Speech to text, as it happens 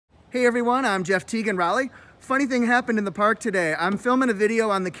Hey everyone, I'm Jeff Teagan Raleigh. Funny thing happened in the park today. I'm filming a video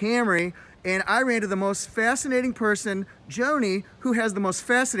on the Camry and I ran into the most fascinating person, Joni, who has the most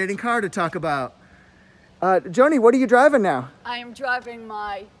fascinating car to talk about. Joni, what are you driving now? I am driving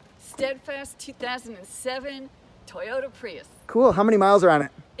my Steadfast 2007 Toyota Prius. Cool, how many miles are on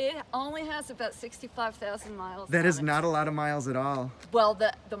it? It only has about 65,000 miles. That is not a lot of miles at all. Well,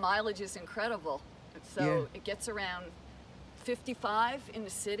 the mileage is incredible. So Yeah. It gets around 55 in the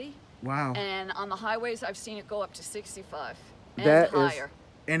city. Wow. And on the highways, I've seen it go up to 65 and That higher.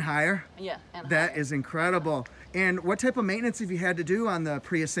 And higher? Yeah, and That higher. is incredible. And what type of maintenance have you had to do on the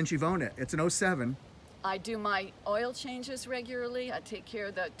Prius since you've owned it? It's an 07. I do my oil changes regularly. I take care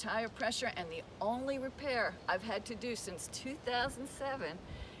of the tire pressure, and the only repair I've had to do since 2007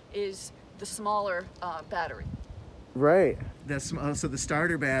 is the smaller battery. Right. So the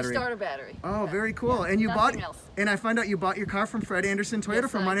starter The battery. starter battery. Oh, Yeah. very cool. Yeah, And you bought, nothing else. and I found out you bought your car from Fred Anderson Toyota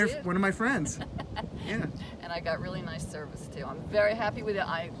Yes, from I did. one of my friends. Yeah. And I got really nice service too. I'm very happy with it.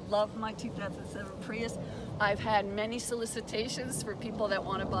 I love my 2007 Prius. I've had many solicitations for people that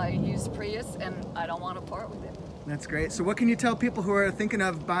want to buy a used Prius, and I don't want to part with it. That's great. So what can you tell people who are thinking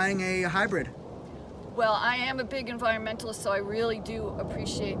of buying a hybrid? Well, I am a big environmentalist, so I really do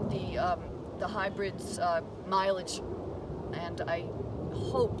appreciate the hybrid's mileage, and I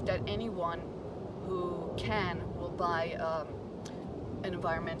hope that anyone who can will buy an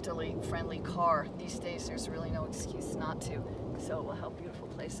environmentally friendly car. These days there's really no excuse not to. So it will help beautiful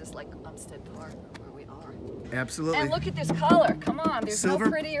places like Umstead Park, where we are. Absolutely. And look at this color. Come on, there's no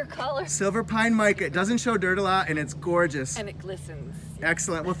prettier color. Silver pine mica. It doesn't show dirt a lot and it's gorgeous. And it glistens.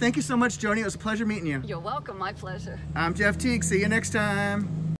 Excellent. Well, thank you so much, Joni. It was a pleasure meeting you. You're welcome, my pleasure. I'm Jeff Teague. See you next time.